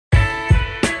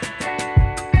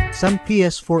Some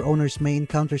PS4 owners may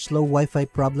encounter slow Wi-Fi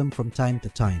problem from time to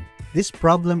time. This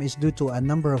problem is due to a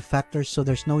number of factors, so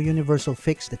there's no universal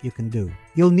fix that you can do.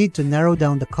 You'll need to narrow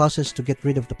down the causes to get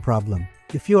rid of the problem.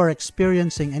 If you are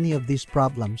experiencing any of these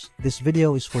problems, this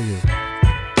video is for you.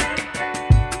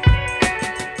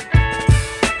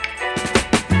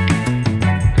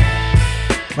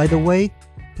 By the way,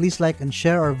 please like and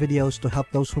share our videos to help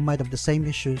those who might have the same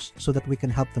issues so that we can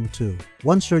help them too.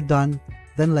 Once you're done,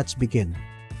 then let's begin.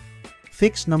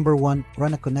 Fix number 1.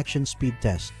 Run a connection speed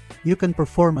test. You can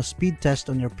perform a speed test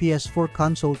on your PS4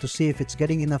 console to see if it's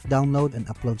getting enough download and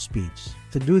upload speeds.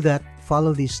 To do that,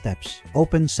 follow these steps.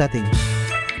 Open Settings.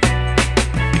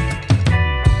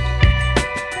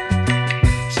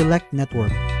 Select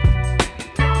Network.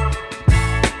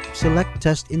 Select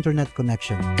Test Internet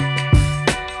Connection.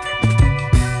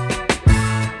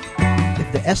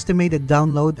 If the estimated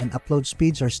download and upload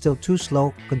speeds are still too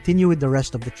slow, continue with the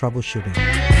rest of the troubleshooting.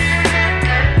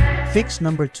 Fix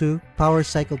number 2. Power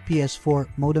cycle PS4,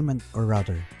 modem or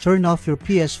router. Turn off your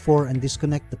PS4 and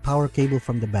disconnect the power cable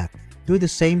from the back. Do the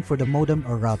same for the modem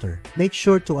or router. Make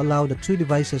sure to allow the two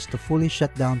devices to fully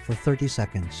shut down for 30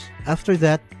 seconds. After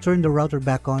that, turn the router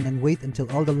back on and wait until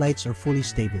all the lights are fully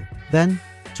stable. Then,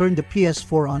 turn the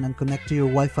PS4 on and connect to your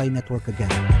Wi-Fi network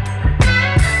again.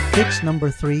 Fix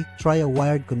number 3. Try a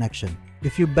wired connection.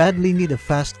 If you badly need a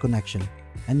fast connection,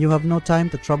 and you have no time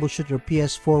to troubleshoot your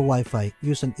PS4 Wi-Fi,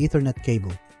 use an Ethernet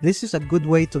cable. This is a good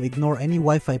way to ignore any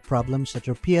Wi-Fi problems that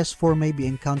your PS4 may be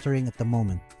encountering at the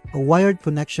moment. A wired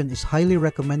connection is highly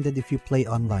recommended if you play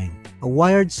online. A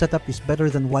wired setup is better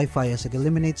than Wi-Fi as it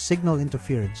eliminates signal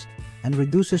interference and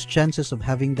reduces chances of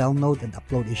having download and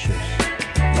upload issues.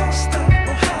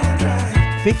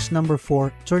 Fix number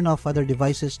 4. Turn off other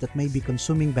devices that may be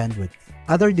consuming bandwidth.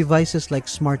 Other devices like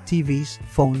smart TVs,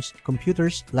 phones,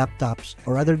 computers, laptops,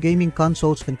 or other gaming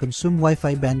consoles can consume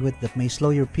Wi-Fi bandwidth that may slow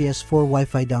your PS4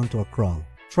 Wi-Fi down to a crawl.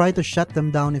 Try to shut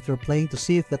them down if you're playing to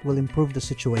see if that will improve the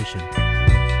situation.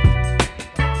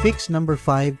 Fix number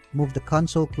 5. Move the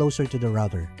console closer to the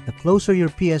router. The closer your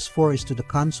PS4 is to the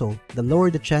console, the lower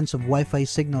the chance of Wi-Fi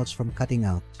signals from cutting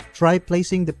out. Try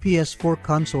placing the PS4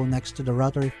 console next to the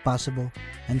router if possible,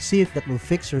 and see if that will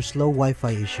fix your slow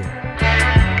Wi-Fi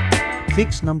issue.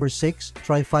 Fix number 6.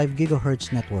 Try 5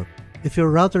 GHz network. If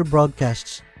your router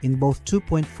broadcasts in both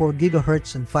 2.4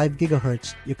 GHz and 5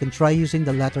 GHz, you can try using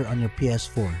the latter on your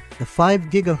PS4. The 5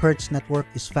 GHz network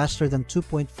is faster than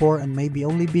 2.4 and may be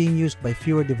only being used by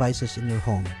fewer devices in your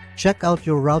home. Check out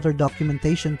your router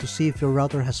documentation to see if your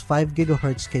router has 5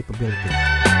 GHz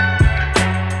capability.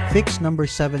 Fix number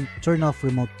 7. Turn off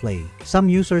remote play. Some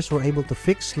users were able to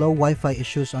fix slow Wi-Fi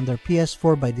issues on their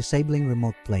PS4 by disabling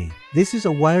remote play. This is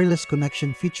a wireless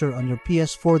connection feature on your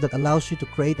PS4 that allows you to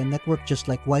create a network just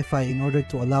like Wi-Fi in order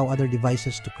to allow other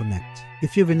devices to connect.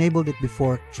 If you've enabled it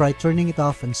before, try turning it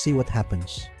off and see what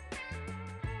happens.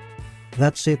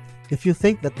 That's it. If you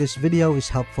think that this video is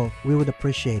helpful, we would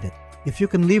appreciate it. If you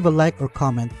can leave a like or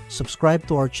comment, subscribe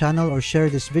to our channel or share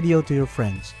this video to your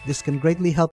friends. This can greatly help